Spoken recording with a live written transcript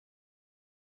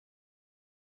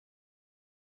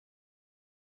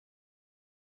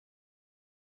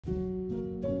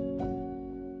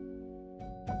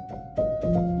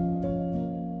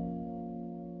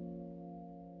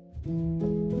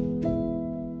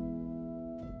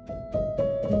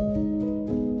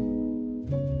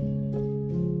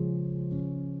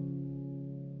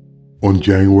On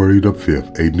January the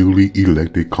 5th, a newly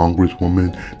elected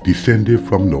Congresswoman descended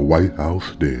from the White House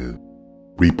stairs,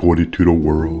 reported to the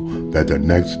world that the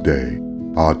next day,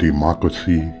 our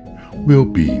democracy will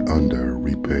be under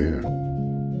repair.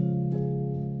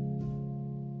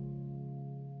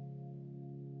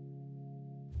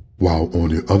 While on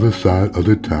the other side of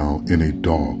the town in a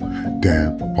dark,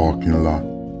 damp parking lot,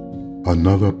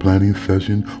 another planning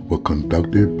session was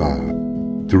conducted by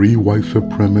 3 white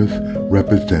supremacists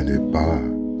represented by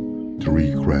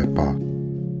 3 crackpots.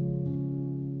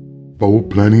 Both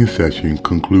planning sessions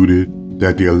concluded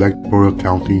that the electoral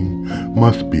counting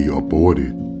must be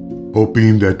aborted,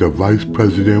 hoping that the vice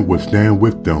president would stand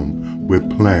with them with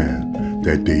plans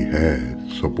that they had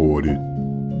supported.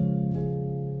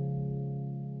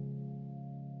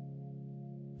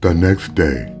 The next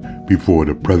day, before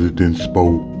the president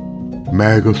spoke,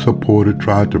 MAGA supporters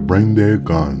tried to bring their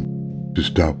guns to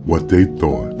stop what they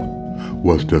thought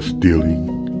was the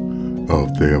stealing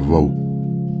of their vote.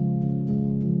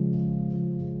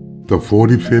 The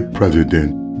 45th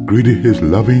president greeted his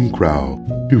loving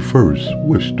crowd to first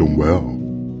wish them well.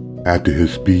 After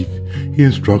his speech, he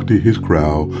instructed his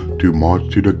crowd to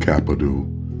march to the Capitol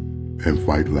and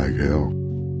fight like hell.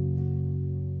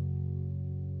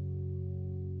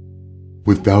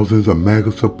 With thousands of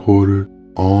MAGA supporters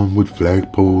armed with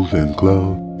flagpoles and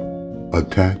gloves,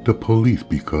 attack the police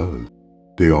because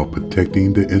they are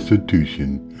protecting the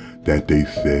institution that they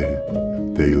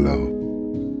said they love.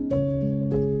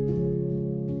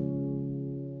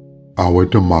 Our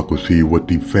democracy was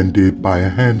defended by a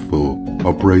handful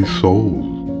of brave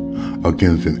souls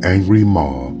against an angry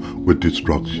mob with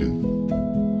destruction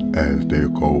as their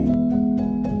goal.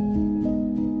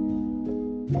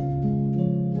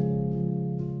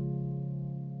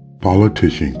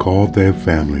 Politicians called their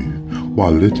families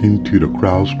while listening to the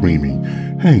crowd screaming,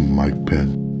 "Hang Mike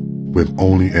Pence," with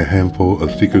only a handful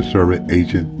of Secret Service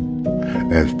agents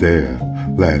as their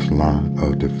last line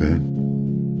of defense.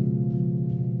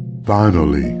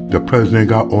 Finally, the president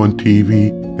got on TV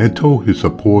and told his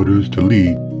supporters to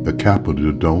leave the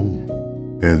Capitol dome,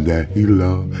 and that he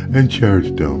loved and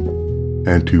cherished them,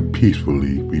 and to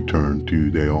peacefully return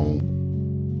to their own.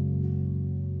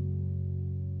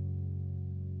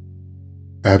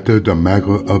 After the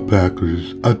MAGA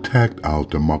attackers attacked our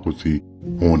democracy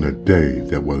on a day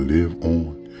that will live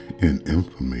on in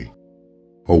infamy,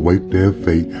 await their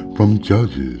fate from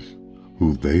judges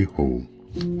who they hope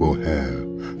will have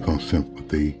some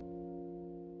sympathy.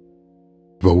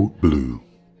 Vote blue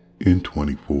in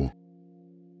 24.